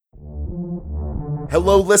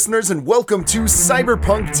Hello, listeners, and welcome to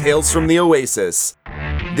Cyberpunk Tales from the Oasis.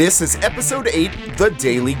 This is Episode 8, The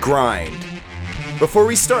Daily Grind. Before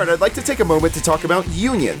we start, I'd like to take a moment to talk about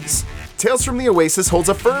unions. Tales from the Oasis holds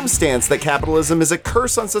a firm stance that capitalism is a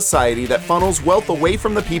curse on society that funnels wealth away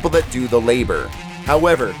from the people that do the labor.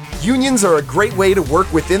 However, unions are a great way to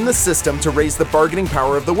work within the system to raise the bargaining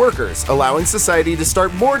power of the workers, allowing society to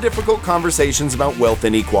start more difficult conversations about wealth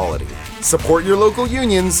inequality. Support your local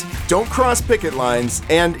unions, don't cross picket lines,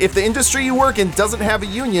 and if the industry you work in doesn't have a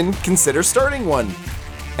union, consider starting one.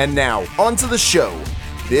 And now, on to the show.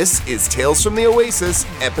 This is Tales from the Oasis,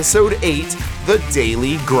 Episode 8, The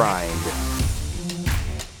Daily Grind.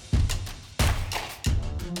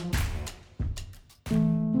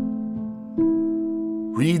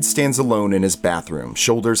 Reed stands alone in his bathroom,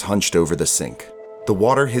 shoulders hunched over the sink. The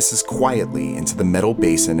water hisses quietly into the metal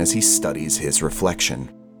basin as he studies his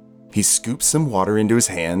reflection. He scoops some water into his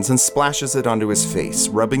hands and splashes it onto his face,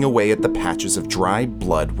 rubbing away at the patches of dry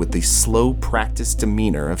blood with the slow, practiced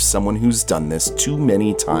demeanor of someone who's done this too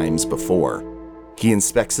many times before. He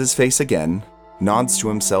inspects his face again, nods to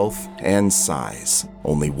himself, and sighs.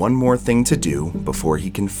 Only one more thing to do before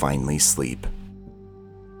he can finally sleep.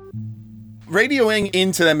 Radioing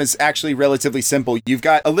into them is actually relatively simple. You've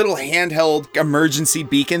got a little handheld emergency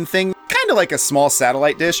beacon thing, kind of like a small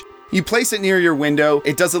satellite dish. You place it near your window,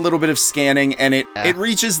 it does a little bit of scanning, and it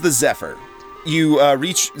reaches the Zephyr. You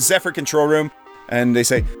reach Zephyr control room, and they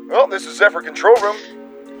say, "Well, this is Zephyr control room."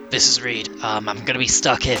 This is Reed. I'm gonna be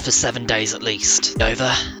stuck here for 7 days at least.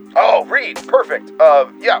 Over. Oh, Reed, perfect.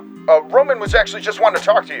 Roman was actually just wanting to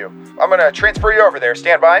talk to you. I'm gonna transfer you over there.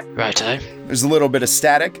 Stand by. Righto. There's a little bit of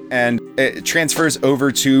static, and it transfers over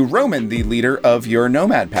to Roman, the leader of your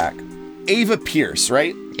Nomad pack. Ava Pierce,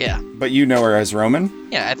 right? Yeah. But you know her as Roman?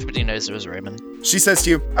 Yeah, everybody knows her as Roman. She says to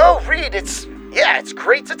you, "Oh, Reed, it's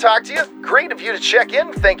great to talk to you. Great of you to check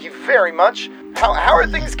in. Thank you very much. How are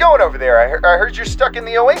things going over there? I heard you're stuck in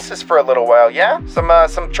the Oasis for a little while, yeah?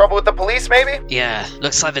 Some trouble with the police, maybe?" Yeah,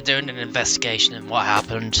 looks like they're doing an investigation in what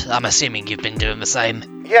happened. I'm assuming you've been doing the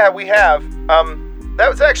same. Yeah, we have. That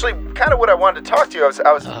was actually kind of what I wanted to talk to you.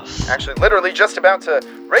 I was actually literally just about to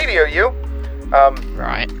radio you.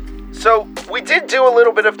 Right. So, we did do a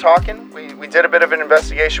little bit of talking. We did a bit of an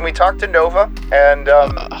investigation. We talked to Nova, and,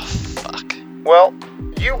 fuck. Well,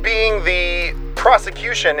 you being the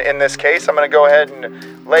prosecution in this case, I'm going to go ahead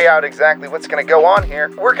and lay out exactly what's going to go on here.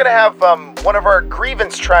 We're going to have one of our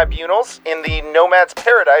grievance tribunals in the Nomad's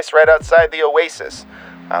Paradise right outside the Oasis.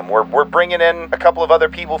 We're bringing in a couple of other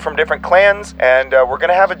people from different clans, and we're going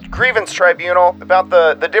to have a grievance tribunal about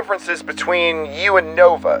the differences between you and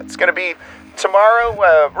Nova. It's going to be tomorrow,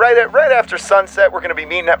 right after sunset. We're going to be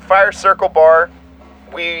meeting at Fire Circle Bar.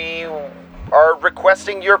 We are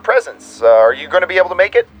requesting your presence. Are you going to be able to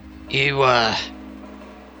make it?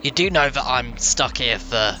 You do know that I'm stuck here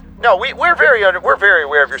for... No, we're very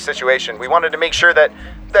aware of your situation. We wanted to make sure that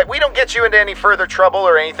we don't get you into any further trouble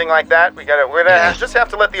or anything like that. We're gonna just have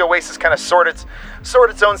to let the Oasis kind of sort its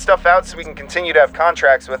own stuff out so we can continue to have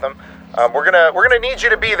contracts with them. We're gonna need you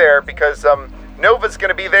to be there because Nova's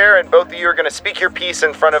gonna be there, and both of you are gonna speak your piece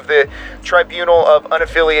in front of the Tribunal of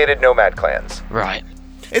Unaffiliated Nomad Clans. Right.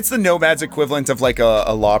 It's the Nomad's equivalent of like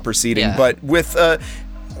a law proceeding, but with a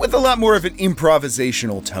lot more of an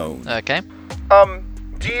improvisational tone. Okay.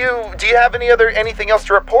 Do you have anything else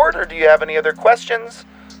to report, or do you have any other questions?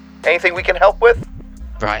 Anything we can help with?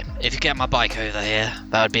 Right. If you get my bike over here,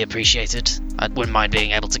 that would be appreciated. I wouldn't mind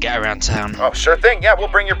being able to get around town. Oh, sure thing. Yeah, we'll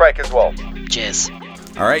bring your bike as well. Cheers.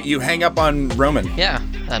 All right, you hang up on Roman. Yeah,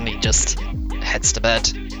 and he just heads to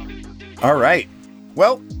bed. All right.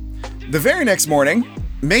 Well, the very next morning,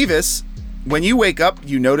 Mavis, when you wake up,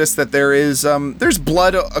 you notice that there's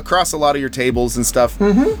blood across a lot of your tables and stuff.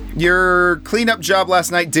 Mm-hmm. Your cleanup job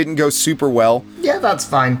last night didn't go super well. Yeah, that's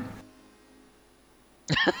fine.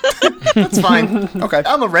 That's fine. Okay.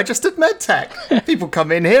 I'm a registered med tech. People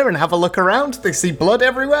come in here and have a look around. They see blood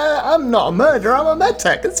everywhere. I'm not a murderer. I'm a med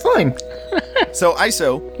tech. It's fine. So,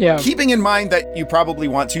 ISO, keeping in mind that you probably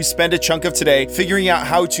want to spend a chunk of today figuring out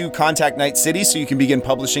how to contact Night City so you can begin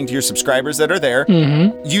publishing to your subscribers that are there,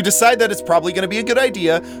 you decide that it's probably going to be a good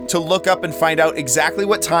idea to look up and find out exactly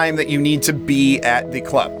what time that you need to be at the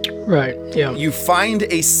club. Right, yeah. You find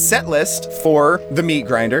a set list for the meat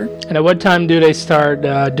grinder. And at what time do they start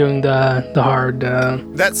doing the hard...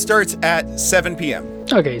 That starts at 7 p.m.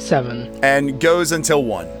 Okay, 7. And goes until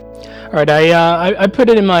 1. All right, I put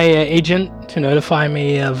it in my agent to notify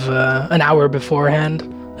me of an hour beforehand,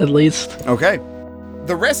 at least. Okay.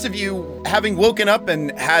 the rest of you, having woken up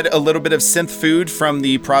and had a little bit of synth food from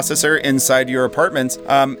the processor inside your apartment,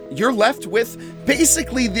 you're left with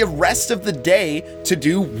basically the rest of the day to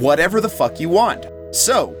do whatever the fuck you want.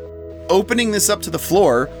 So, opening this up to the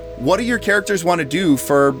floor, what do your characters want to do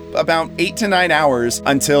for about 8 to 9 hours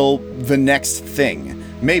until the next thing?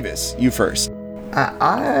 Mavis, you first.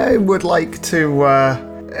 I would like to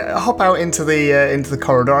hop out into the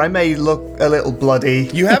corridor. I may look a little bloody.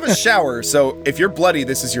 You have a shower, so if you're bloody,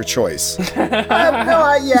 this is your choice.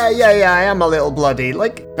 I am a little bloody.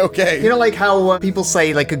 Like, Okay. you know, like how people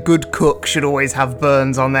say, like, a good cook should always have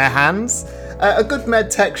burns on their hands. A good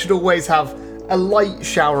med tech should always have a light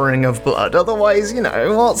showering of blood. Otherwise, you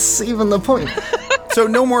know, what's even the point? So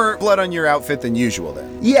no more blood on your outfit than usual,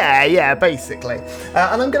 then. Yeah, basically.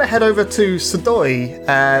 And I'm gonna head over to Sadoy,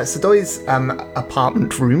 Sadoy's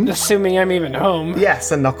apartment room. Assuming I'm even home.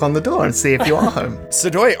 Yes, and knock on the door and see if you are home.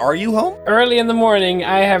 Sadoy, are you home? Early in the morning,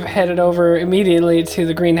 I have headed over immediately to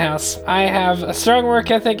the greenhouse. I have a strong work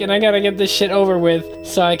ethic, and I gotta get this shit over with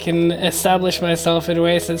so I can establish myself at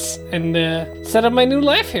Oasis and set up my new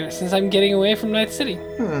life here since I'm getting away from Night City.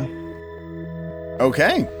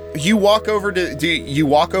 Okay. You walk over to... Do you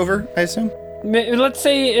walk over, I assume? Let's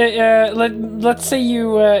say, let's say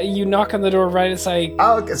you knock on the door right as I.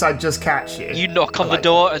 Oh, because I just catch you. You knock on the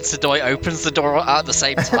door and Sadoy opens the door at the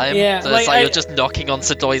same time. Yeah, so like it's like I- you're just knocking on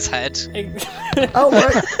Sadoy's head. Oh,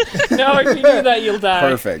 right. No, if you do that, you'll die.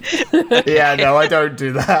 Perfect. Yeah, no, I don't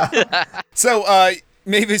do that. So,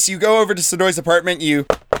 Mavis, you go over to Sadoy's apartment, you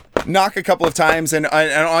knock a couple of times, and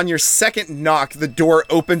on your second knock, the door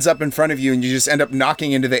opens up in front of you, and you just end up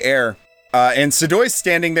knocking into the air. And Sadoy's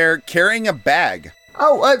standing there carrying a bag.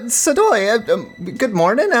 Oh, Sadoy, good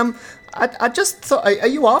morning. I just thought, are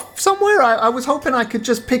you off somewhere? I was hoping I could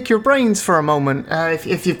just pick your brains for a moment,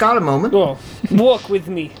 if you've got a moment. Oh, walk with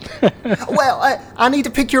me. Well, I need to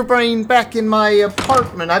pick your brain back in my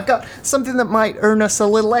apartment. I've got something that might earn us a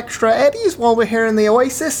little extra eddies while we're here in the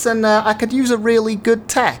Oasis, and I could use a really good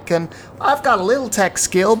tech. And I've got a little tech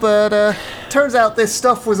skill, but turns out this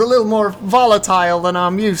stuff was a little more volatile than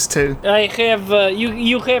I'm used to. I have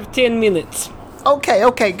you have 10 minutes. Okay,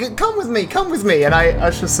 come with me. And I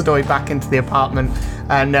usher Sadoy back into the apartment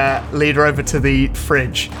and lead her over to the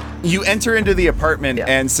fridge. You enter into the apartment, Yeah.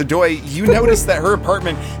 and Sadoy, you notice that her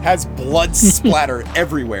apartment has blood splatter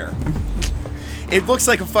everywhere. It looks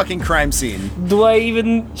like a fucking crime scene.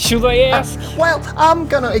 Should I ask? Well, I'm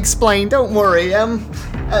gonna explain, don't worry.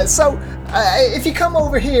 If you come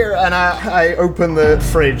over here, and I open the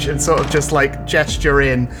fridge and sort of just like gesture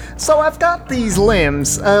in. So I've got these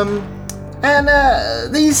limbs, and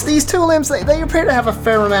these two limbs, they appear to have a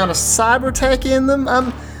fair amount of cyber tech in them.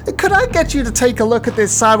 Could I get you to take a look at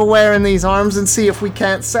this cyberware in these arms and see if we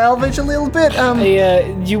can't salvage a little bit?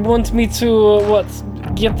 You want me to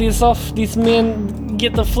get this off? These men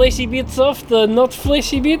get the fleshy bits off, the not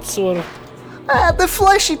fleshy bits, or? The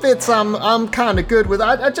fleshy bits I'm kind of good with.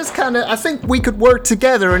 I think we could work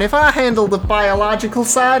together, and if I handle the biological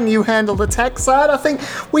side and you handle the tech side, I think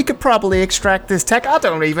we could probably extract this tech. I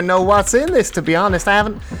don't even know what's in this, to be honest.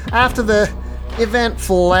 After the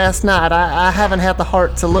eventful last night, I haven't had the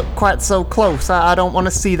heart to look quite so close. I don't want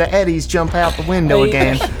to see the eddies jump out the window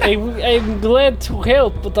again. I'm glad to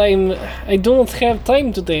help, but I don't have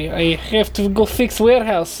time today. I have to go fix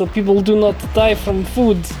warehouse so people do not die from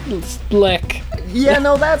food lack. Yeah,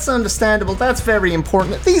 no, that's understandable. That's very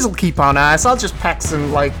important. These will keep on ice. I'll just pack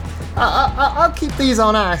some, like... I'll keep these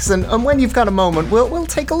on ice, and when you've got a moment, we'll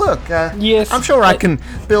take a look. Yes. I'm sure I can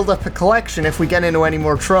build up a collection if we get into any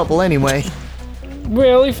more trouble anyway.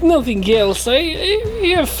 Well, if nothing else, I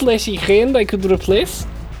have fleshy hand I could replace.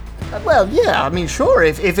 Well, yeah, I mean, sure,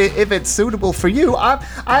 if it's suitable for you. I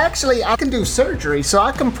can do surgery, so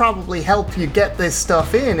I can probably help you get this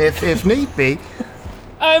stuff in if need be.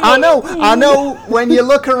 I know, when you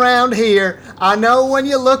look around here,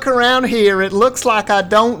 it looks like I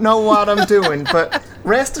don't know what I'm doing, but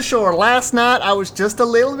rest assured, last night I was just a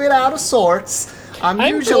little bit out of sorts. I'm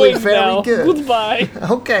usually going very now. good. Goodbye.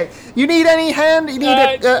 Okay, you need any hand? You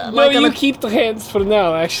need you keep the hands for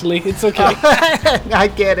now, actually. It's okay. I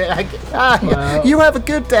get it. You have a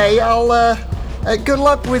good day. I'll good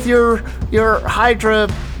luck with your Hydra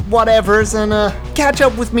whatevers, and catch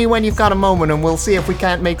up with me when you've got a moment, and we'll see if we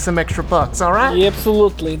can't make some extra bucks. All right? Yeah,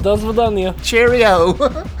 absolutely. Do свидания. Cheerio.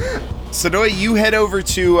 Sadoy, you head over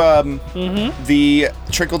to the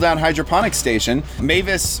trickle-down hydroponic station.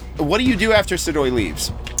 Mavis, what do you do after Sadoy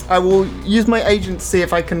leaves? I will use my agent to see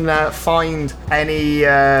if I can find any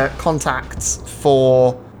contacts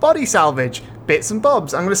for body salvage, bits and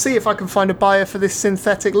bobs. I'm going to see if I can find a buyer for this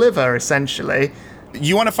synthetic liver, essentially.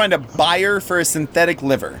 You want to find a buyer for a synthetic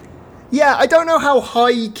liver. Yeah, I don't know how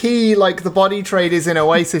high key like the body trade is in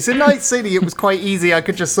Oasis. In Night City, it was quite easy. I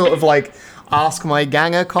could just sort of like ask my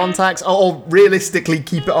ganger contacts, or realistically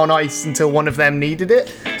keep it on ice until one of them needed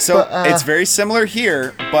it. So it's very similar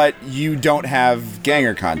here, but you don't have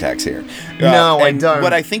ganger contacts here. No, I and don't.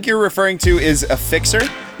 What I think you're referring to is a fixer.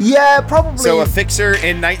 Yeah, probably. So a fixer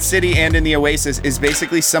in Night City and in the Oasis is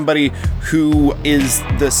basically somebody who is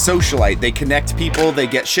the socialite. They connect people, they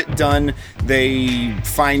get shit done, they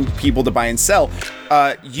find people to buy and sell.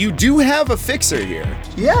 You do have a fixer here.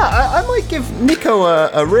 Yeah, I might give Nico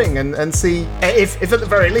a ring and see if at the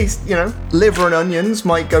very least, liver and onions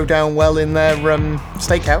might go down well in their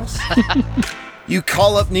steakhouse. You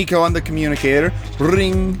call up Nico on the communicator.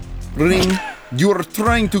 Ring, ring. You're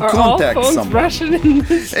trying to Are contact all phones someone. Russian in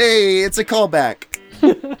this? Hey, it's a callback.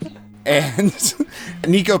 And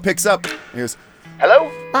Nico picks up. He goes, "Hello?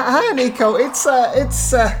 Hi, Nico.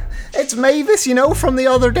 It's Mavis, from the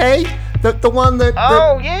other day. The one that...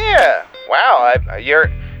 Oh, yeah. Wow,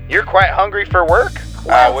 you're quite hungry for work.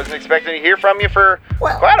 I wasn't expecting to hear from you for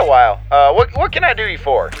quite a while. What can I do you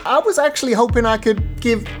for? I was actually hoping I could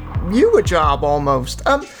give you a job, almost.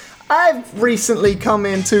 I've recently come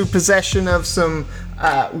into possession of some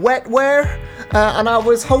wetware, and I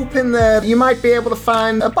was hoping that you might be able to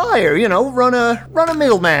find a buyer, run a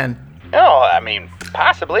middleman. Oh, I mean,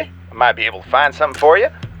 possibly. I might be able to find something for you.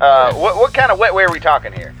 What kind of wetware are we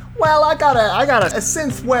talking here? Well, I got a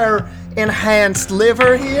synthware enhanced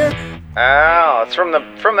liver here. Oh, it's from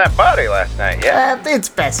that body last night, yeah? It's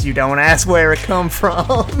best you don't ask where it come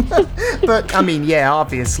from. But, I mean, yeah,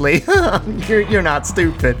 obviously. You're not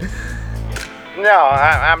stupid. No,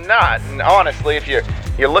 I'm not. And honestly, if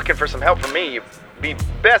you're looking for some help from me, you'd be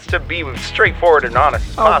best to be straightforward and honest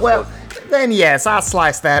as possible. Well, then yes, I'll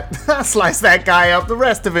slice that guy up. The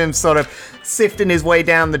rest of him's sort of sifting his way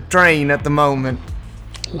down the drain at the moment.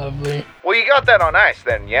 Lovely. Well, you got that on ice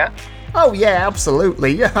then, yeah? Oh yeah,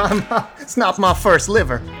 absolutely. Yeah, it's not my first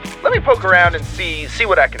liver. Let me poke around and see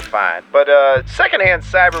what I can find. But secondhand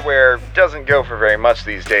cyberware doesn't go for very much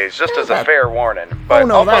these days, just as a fair warning. But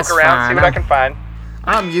no, I'll poke that's around, fine. see what I can find.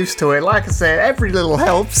 I'm used to it. Like I said, every little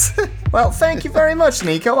helps. Well, thank you very much,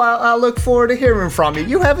 Nico. I'll look forward to hearing from you.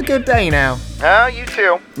 You have a good day now. Oh, you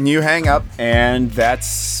too. You hang up, and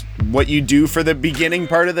that's what you do for the beginning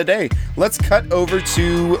part of the day. Let's cut over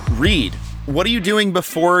to Reed. What are you doing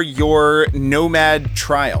before your nomad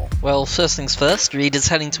trial? Well, first things first, Reed is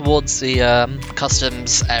heading towards the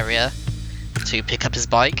customs area to pick up his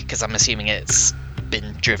bike, because I'm assuming it's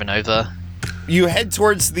been driven over. You head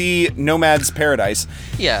towards the Nomad's Paradise.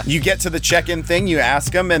 Yeah. You get to the check-in thing, you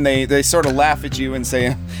ask them, and they sort of laugh at you and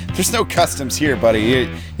say, "There's no customs here, buddy.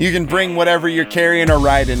 You can bring whatever you're carrying or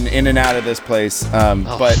riding in and out of this place."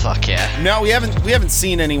 But fuck yeah. No, we haven't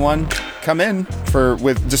seen anyone come in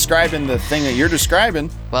with describing the thing that you're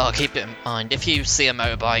describing. Well, I'll keep it in mind. If you see a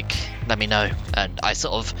motorbike, let me know. And I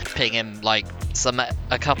sort of ping him like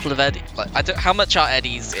a couple of eddies. Like, how much are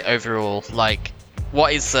eddies overall? Like,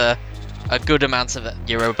 what is a good amount of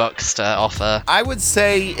Eurobucks to offer? I would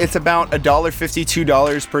say it's about $1.50,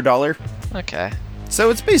 $2 per dollar. Okay.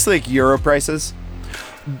 So it's basically like Euro prices.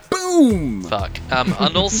 Boom! Fuck.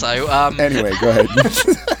 And also, Anyway, go ahead.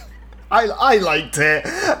 I liked it.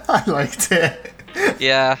 I liked it.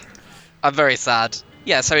 Yeah. I'm very sad.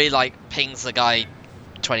 Yeah, so he pings the guy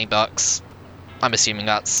 $20. I'm assuming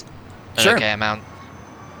that's an Sure. okay amount.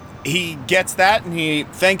 He gets that, and he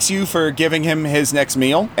thanks you for giving him his next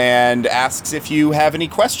meal, and asks if you have any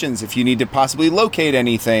questions, if you need to possibly locate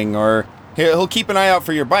anything, or he'll keep an eye out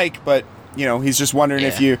for your bike, but, he's just wondering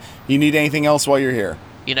if you need anything else while you're here.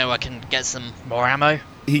 I can get some more ammo.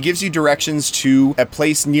 He gives you directions to a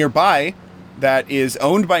place nearby that is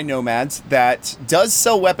owned by Nomads that does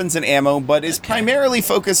sell weapons and ammo, but is primarily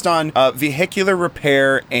focused on vehicular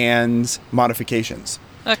repair and modifications.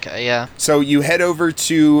 Okay, yeah. So you head over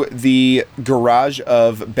to the garage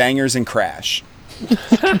of Bangers and Crash.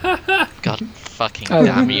 God fucking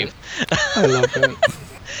damn you. I love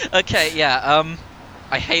it. Okay, yeah,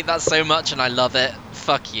 I hate that so much and I love it.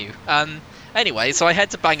 Fuck you. Anyway, so I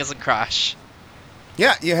head to Bangers and Crash.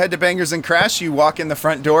 Yeah, you head to Bangers and Crash, you walk in the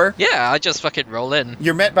front door. Yeah, I just fucking roll in.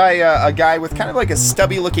 You're met by a guy with kind of like a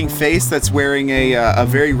stubby looking face that's wearing a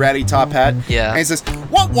very ratty top hat. Yeah. And he says,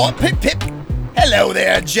 What, pip, pip? Hello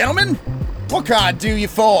there, gentlemen. What can I do you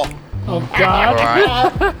for? Oh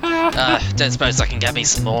god. Alright. Don't suppose I can get me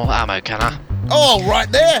some more ammo, can I? Oh, right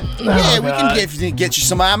there. Yeah, we God. can get you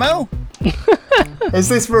some ammo. Is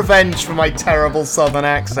this revenge for my terrible southern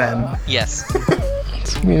accent? Yes.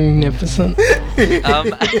 It's magnificent.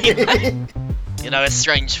 Anyway, You know, it's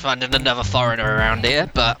strange finding another foreigner around here,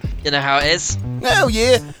 but you know how it is. Oh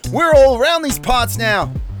yeah, we're all around these parts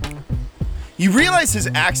now. You realize his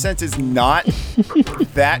accent is not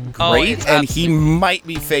that Oh, great, it's and he might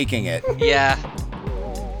be faking it. Yeah.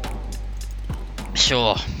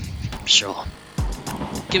 Sure.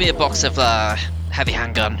 Give me a box of heavy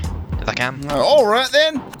handgun, if I can. All right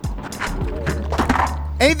then.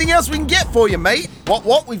 Anything else we can get for you, mate?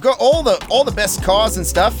 What? We've got all the best cars and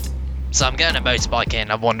stuff. So I'm getting a motorbike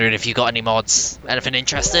in. I'm wondering if you got any mods. Anything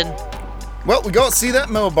interesting? Well, we got to see that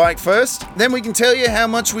motorbike first. Then we can tell you how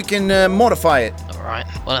much we can modify it. Alright.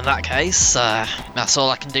 Well, in that case, that's all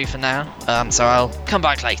I can do for now. So I'll come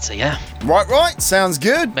back later, yeah? Right. Sounds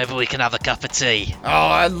good. Maybe we can have a cup of tea. Oh,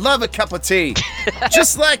 I love a cup of tea.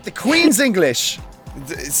 Just like the Queen's English.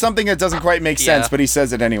 Something that doesn't quite make sense, Yeah. but he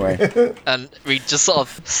says it anyway. And Reed just sort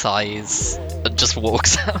of sighs and just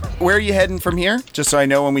walks out. Where are you heading from here? Just so I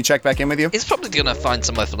know when we check back in with you. He's probably gonna find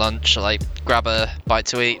somewhere for lunch, like grab a bite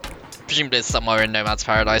to eat. Presumably it's somewhere in Nomad's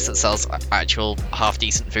Paradise that sells actual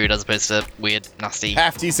half-decent food as opposed to weird, nasty...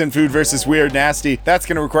 Half decent food versus weird nasty. That's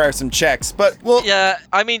going to require some checks, but Yeah,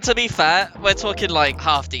 I mean, to be fair, we're talking like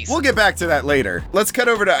half-decent. we'll get back to that later. Let's cut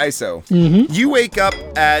over to ISO. Mm-hmm. You wake up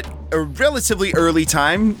at a relatively early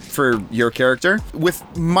time for your character with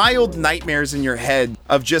mild nightmares in your head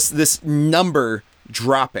of just this number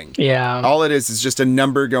dropping. Yeah. All it is just a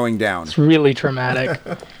number going down. It's really traumatic.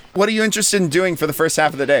 What are you interested in doing for the first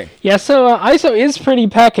half of the day? Yeah, so ISO is pretty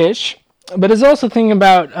peckish, but is also thinking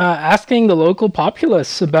about asking the local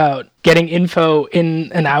populace about getting info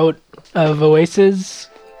in and out of Oasis,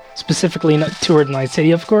 specifically toward Night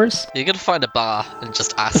City, of course. You're gonna find a bar and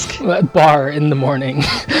just ask. A bar in the morning.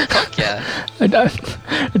 Fuck yeah. I don't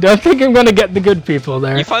think I'm gonna get the good people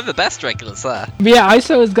there. You find the best regulars there. But yeah,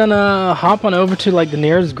 ISO is gonna hop on over to like the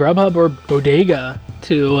nearest Grubhub or bodega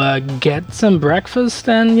to get some breakfast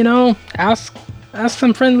and, you know, ask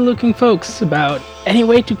some friendly-looking folks about any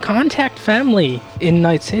way to contact family in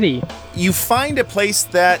Night City. You find a place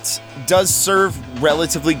that does serve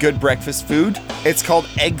relatively good breakfast food. It's called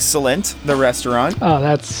Eggcellent, the restaurant. Oh,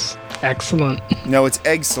 that's excellent. No, it's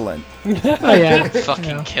Eggcellent. Oh yeah,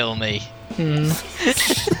 Fucking kill me.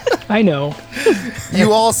 I know.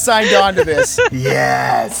 You all signed on to this.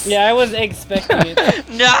 Yes. Yeah, I was expecting it.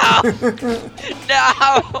 No!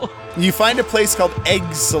 No! You find a place called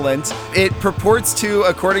Eggcellent. It purports to,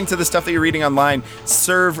 according to the stuff that you're reading online,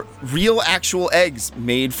 serve real actual eggs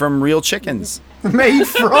made from real chickens. Made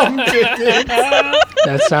from chicken.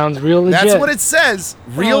 That sounds real legit. That's what it says.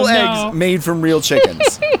 Real Oh, no. eggs made from real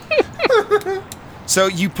chickens. So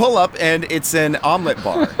you pull up and it's an omelet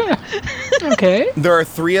bar. Okay. There are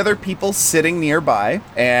 3 other people sitting nearby,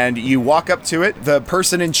 and you walk up to it. The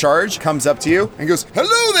person in charge comes up to you and goes,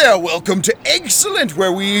 "Hello there, welcome to Eggcellent,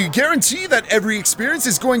 where we guarantee that every experience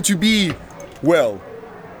is going to be, well,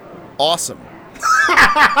 awesome.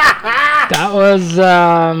 That was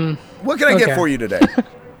What can I get Okay. for you today?"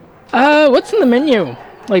 what's in the menu?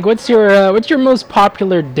 Like, what's your most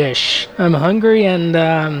popular dish? I'm hungry and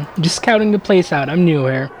just scouting the place out. I'm new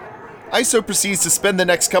here. ISO proceeds to spend the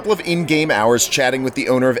next couple of in-game hours chatting with the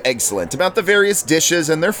owner of Eggcellent about the various dishes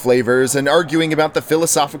and their flavors and arguing about the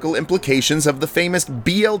philosophical implications of the famous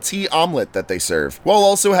BLT omelet that they serve, while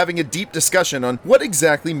also having a deep discussion on what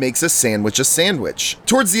exactly makes a sandwich a sandwich.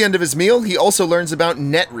 Towards the end of his meal, he also learns about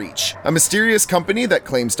NetReach, a mysterious company that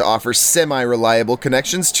claims to offer semi-reliable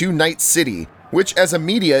connections to Night City, which as a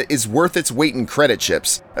media is worth its weight in credit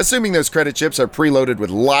chips, assuming those credit chips are preloaded with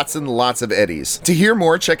lots and lots of eddies. To hear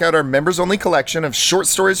more, check out our members-only collection of short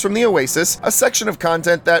stories from the Oasis, a section of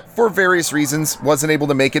content that, for various reasons, wasn't able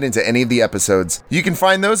to make it into any of the episodes. You can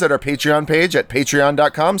find those at our Patreon page at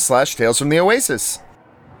patreon.com/talesfromtheoasis.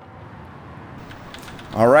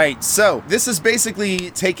 All right, so this is basically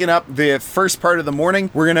taking up the first part of the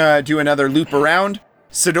morning. We're gonna do another loop around.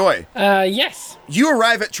 Sadoy, Yes. you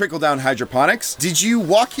arrive at Trickle Down Hydroponics. Did you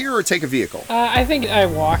walk here or take a vehicle? I think I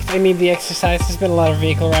walked. I need the exercise. There's been a lot of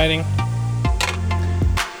vehicle riding.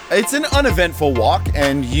 It's an uneventful walk,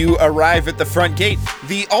 and you arrive at the front gate.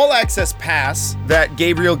 The all-access pass that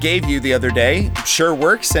Gabriel gave you the other day sure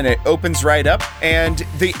works, and it opens right up. And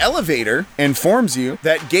the elevator informs you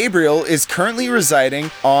that Gabriel is currently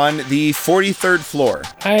residing on the 43rd floor.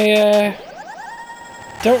 I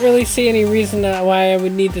don't really see any reason why I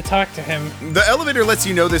would need to talk to him. The elevator lets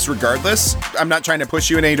you know this regardless. I'm not trying to push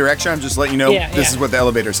you in any direction. I'm just letting you know Yeah, this yeah. is what the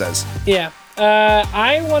elevator says. Yeah.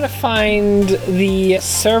 I want to find the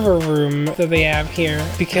server room that they have here,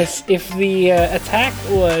 because if the attack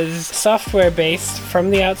was software-based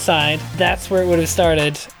from the outside, that's where it would have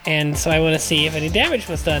started, and so I want to see if any damage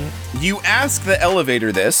was done. You ask the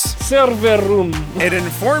elevator this. Server room. It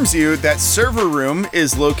informs you that server room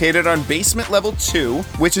is located on basement level 2,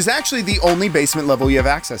 which is actually the only basement level you have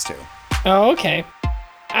access to. Oh, okay.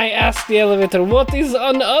 I asked the elevator, what is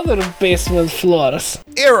on other basement floors?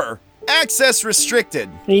 Error. Access restricted.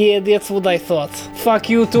 Yeah, that's what I thought. Fuck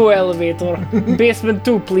you too, elevator. Basement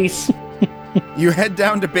 2, please. You head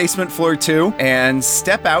down to basement floor 2 and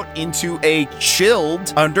step out into a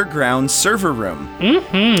chilled underground server room.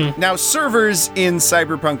 Mm-hmm. Now, servers in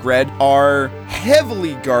Cyberpunk Red are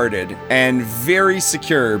heavily guarded and very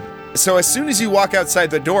secure. So as soon as you walk outside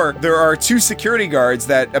the door, there are 2 security guards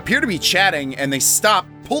that appear to be chatting, and they stop,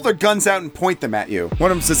 pull their guns out, and point them at you. One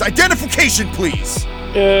of them says, "Identification, please!"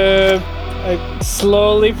 I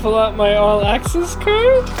slowly pull out my all-access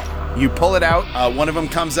card. You pull it out, one of them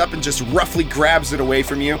comes up and just roughly grabs it away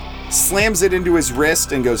from you, slams it into his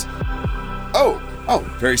wrist, and goes, Oh,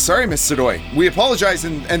 very sorry, Miss Sadoy. We apologize,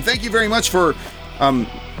 and thank you very much for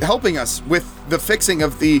helping us with the fixing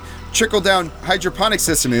of the trickle-down hydroponic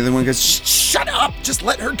system." And the other one goes, "Shut up! Just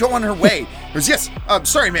let her go on her way." He goes, "Yes,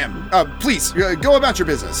 sorry, ma'am. Please, go about your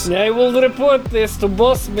business." I will report this to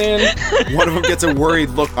boss man. One of them gets a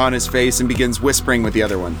worried look on his face and begins whispering with the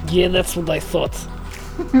other one. Yeah, that's what I thought.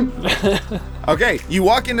 Okay, you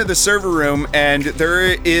walk into the server room, and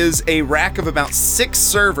there is a rack of about 6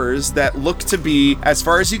 servers that look to be, as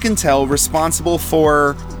far as you can tell, responsible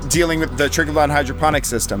for dealing with the trickle-down hydroponic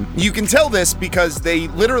system. You can tell this because they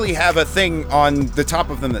literally have a thing on the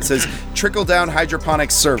top of them that says trickle-down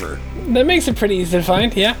hydroponic server. That makes it pretty easy to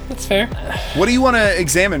find. Yeah, that's fair. What do you want to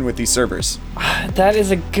examine with these servers? That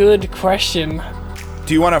is a good question.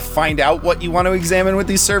 Do you want to find out what you want to examine with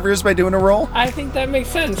these servers by doing a roll? I think that makes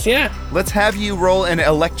sense, yeah. Let's have you roll an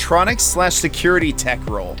electronics/security tech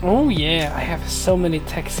roll. Oh yeah, I have so many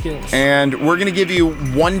tech skills. And we're going to give you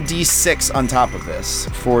 1d6 on top of this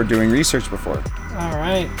for doing research before. All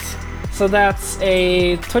right. So that's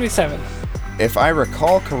a 27. If I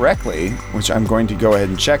recall correctly, which I'm going to go ahead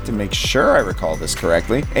and check to make sure I recall this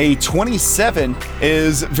correctly, a 27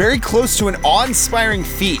 is very close to an awe-inspiring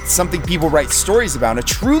feat, something people write stories about, a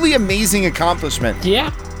truly amazing accomplishment.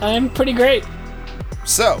 Yeah, I'm pretty great.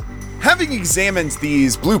 So, having examined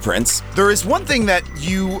these blueprints, there is one thing that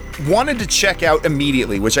you wanted to check out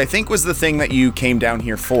immediately, which I think was the thing that you came down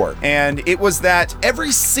here for. And it was that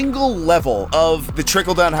every single level of the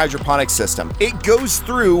trickle-down hydroponic system, it goes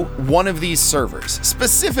through one of these servers.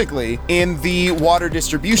 Specifically, in the water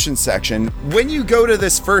distribution section, when you go to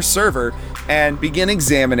this first server and begin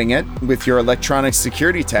examining it with your electronic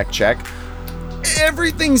security tech check,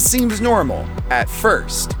 everything seems normal at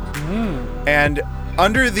first. And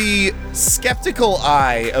under the skeptical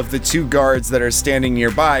eye of the 2 guards that are standing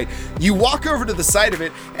nearby, you walk over to the side of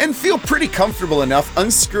it and feel pretty comfortable enough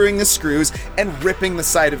unscrewing the screws and ripping the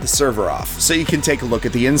side of the server off so you can take a look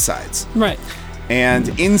at the insides. Right.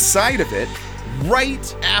 And inside of it,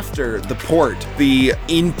 right after the port, the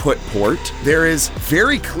input port, there is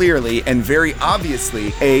very clearly and very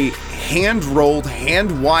obviously a hand-rolled,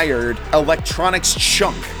 hand-wired electronics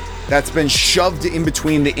chunk that's been shoved in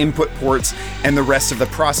between the input ports and the rest of the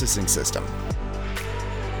processing system.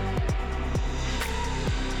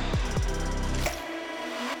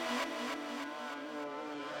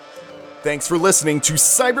 Thanks for listening to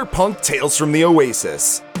Cyberpunk Tales from the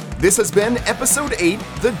Oasis. This has been Episode 8,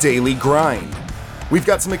 The Daily Grind. We've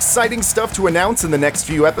got some exciting stuff to announce in the next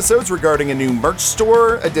few episodes regarding a new merch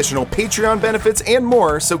store, additional Patreon benefits, and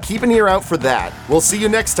more, so keep an ear out for that. We'll see you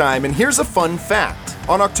next time, and here's a fun fact.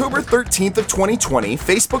 On October 13th of 2020,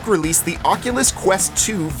 Facebook released the Oculus Quest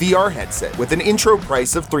 2 VR headset with an intro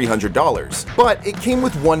price of $300. But it came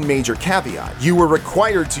with one major caveat. You were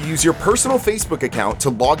required to use your personal Facebook account to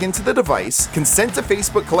log into the device, consent to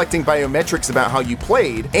Facebook collecting biometrics about how you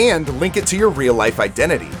played, and link it to your real-life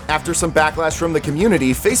identity. After some backlash from the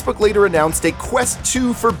community, Facebook later announced a Quest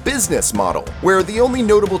 2 for Business model, where the only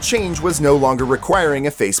notable change was no longer requiring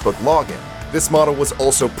a Facebook login. This model was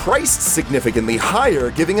also priced significantly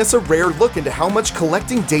higher, giving us a rare look into how much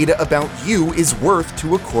collecting data about you is worth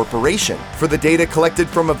to a corporation. For the data collected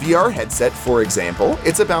from a VR headset, for example,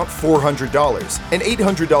 it's about $400, an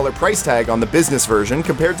 $800 price tag on the business version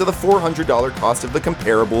compared to the $400 cost of the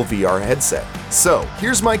comparable VR headset. So,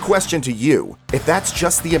 here's my question to you. If that's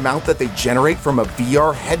just the amount that they generate from a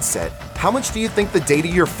VR headset, how much do you think the data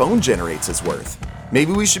your phone generates is worth?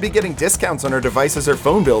 Maybe we should be getting discounts on our devices or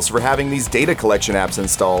phone bills for having these data collection apps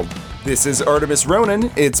installed. This is Artemis Ronan,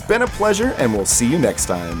 it's been a pleasure, and we'll see you next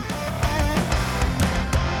time.